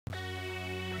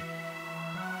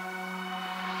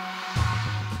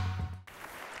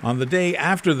On the day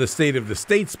after the State of the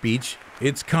State speech,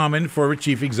 it's common for a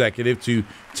chief executive to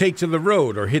take to the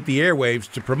road or hit the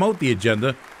airwaves to promote the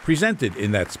agenda presented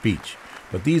in that speech.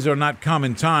 But these are not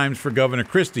common times for Governor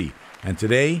Christie, and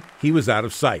today he was out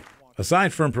of sight.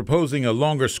 Aside from proposing a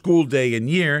longer school day and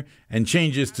year and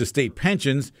changes to state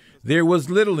pensions, there was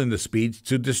little in the speech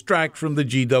to distract from the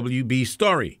GWB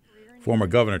story. Former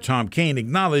Governor Tom Kean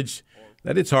acknowledged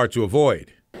that it's hard to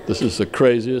avoid. This is the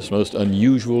craziest, most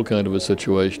unusual kind of a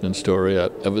situation and story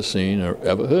I've ever seen or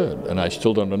ever heard, and I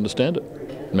still don't understand it.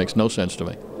 It makes no sense to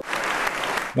me.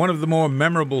 One of the more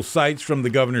memorable sights from the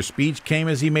governor's speech came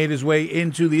as he made his way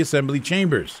into the Assembly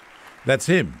chambers. That's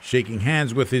him shaking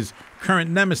hands with his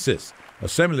current nemesis,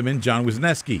 Assemblyman John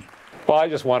Wisniewski. Well, I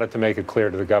just wanted to make it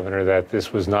clear to the governor that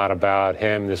this was not about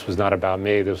him, this was not about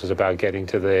me, this was about getting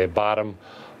to the bottom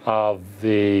of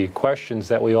the questions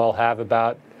that we all have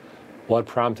about what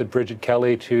prompted Bridget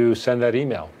Kelly to send that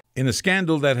email. In a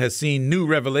scandal that has seen new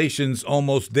revelations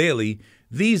almost daily,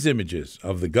 these images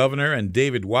of the governor and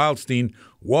David Wildstein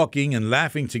walking and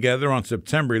laughing together on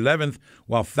September 11th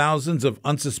while thousands of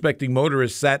unsuspecting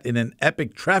motorists sat in an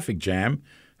epic traffic jam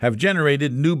have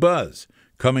generated new buzz,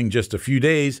 coming just a few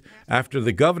days after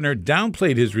the governor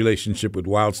downplayed his relationship with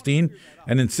Wildstein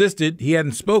and insisted he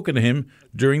hadn't spoken to him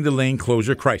during the lane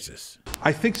closure crisis.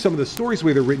 I think some of the stories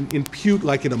where they're written impute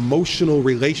like an emotional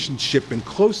relationship and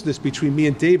closeness between me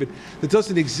and David that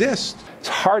doesn't exist. It's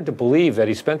hard to believe that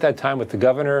he spent that time with the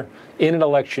governor in an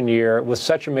election year with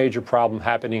such a major problem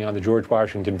happening on the George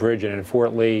Washington Bridge and in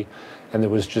Fort Lee, and there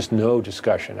was just no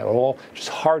discussion at all. Just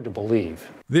hard to believe.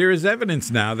 There is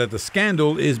evidence now that the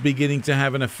scandal is beginning to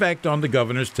have an effect on the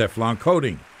governor's Teflon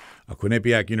coating. A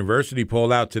Quinnipiac University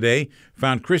poll out today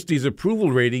found Christie's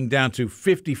approval rating down to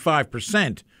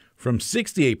 55% from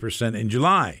 68% in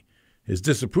July. His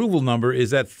disapproval number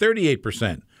is at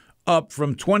 38%, up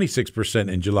from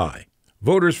 26% in July.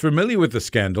 Voters familiar with the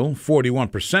scandal,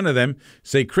 41% of them,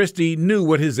 say Christie knew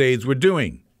what his aides were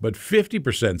doing, but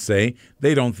 50% say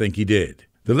they don't think he did.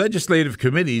 The legislative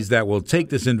committees that will take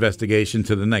this investigation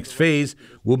to the next phase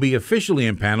will be officially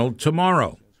impaneled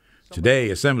tomorrow. Today,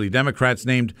 Assembly Democrats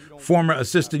named former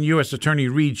Assistant U.S. Attorney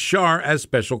Reed Schar as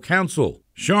special counsel.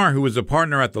 Schar, who is a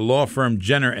partner at the law firm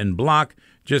Jenner and Block,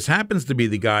 just happens to be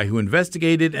the guy who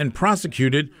investigated and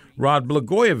prosecuted Rod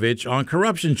Blagojevich on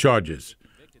corruption charges.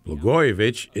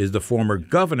 Blagojevich is the former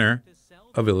governor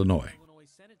of Illinois.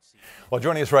 Well,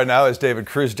 joining us right now is David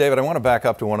Cruz. David, I want to back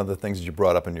up to one of the things that you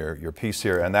brought up in your piece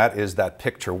here, and that is that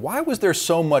picture. Why was there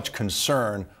so much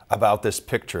concern about this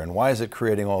picture, and why is it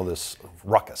creating all this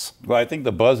ruckus? Well, I think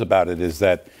the buzz about it is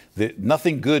that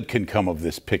nothing good can come of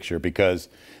this picture because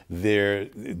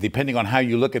depending on how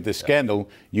you look at this scandal,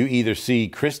 you either see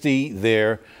Christie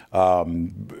there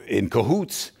in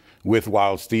cahoots with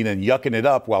Wildstein and yucking it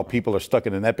up while people are stuck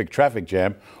in an epic traffic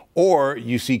jam, or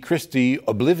you see Christie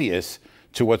oblivious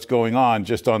to what's going on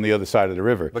just on the other side of the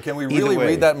river. But can we really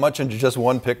read that much into just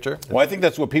one picture? Well, I think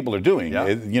that's what people are doing.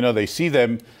 Yeah. They see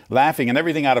them laughing and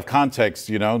everything out of context,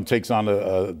 takes on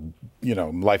a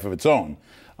life of its own.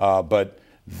 But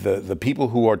the people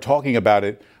who are talking about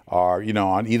it are,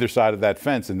 on either side of that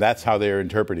fence, and that's how they're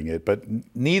interpreting it. But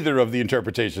neither of the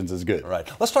interpretations is good. Right.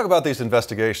 Let's talk about these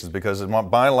investigations, because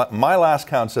my last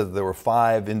count said that there were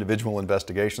 5 individual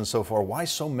investigations so far. Why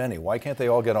so many? Why can't they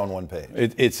all get on one page?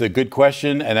 It's a good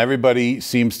question, and everybody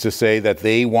seems to say that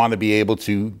they want to be able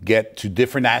to get to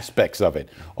different aspects of it.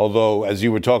 Although, as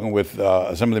you were talking with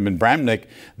Assemblyman Bramnick,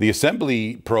 the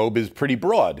Assembly probe is pretty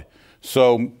broad.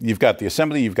 So you've got the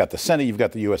Assembly, you've got the Senate, you've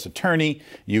got the U.S. Attorney,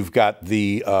 you've got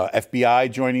the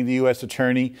FBI joining the U.S.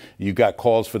 Attorney, you've got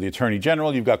calls for the Attorney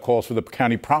General, you've got calls for the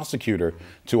county prosecutor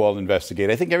to all investigate.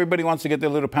 I think everybody wants to get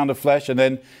their little pound of flesh, and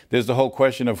then there's the whole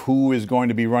question of who is going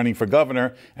to be running for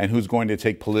governor and who's going to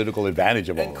take political advantage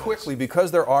of all of this. And quickly, because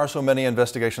there are so many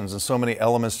investigations and so many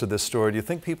elements to this story, do you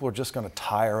think people are just going to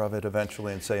tire of it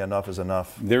eventually and say enough is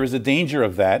enough? There is a danger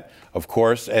of that, of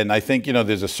course, and I think,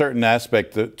 there's a certain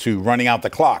aspect to running out the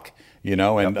clock,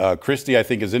 and Christie, I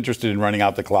think, is interested in running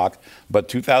out the clock, but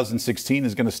 2016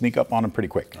 is going to sneak up on him pretty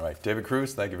quick. All right, David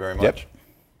Cruz, thank you very much. Yep.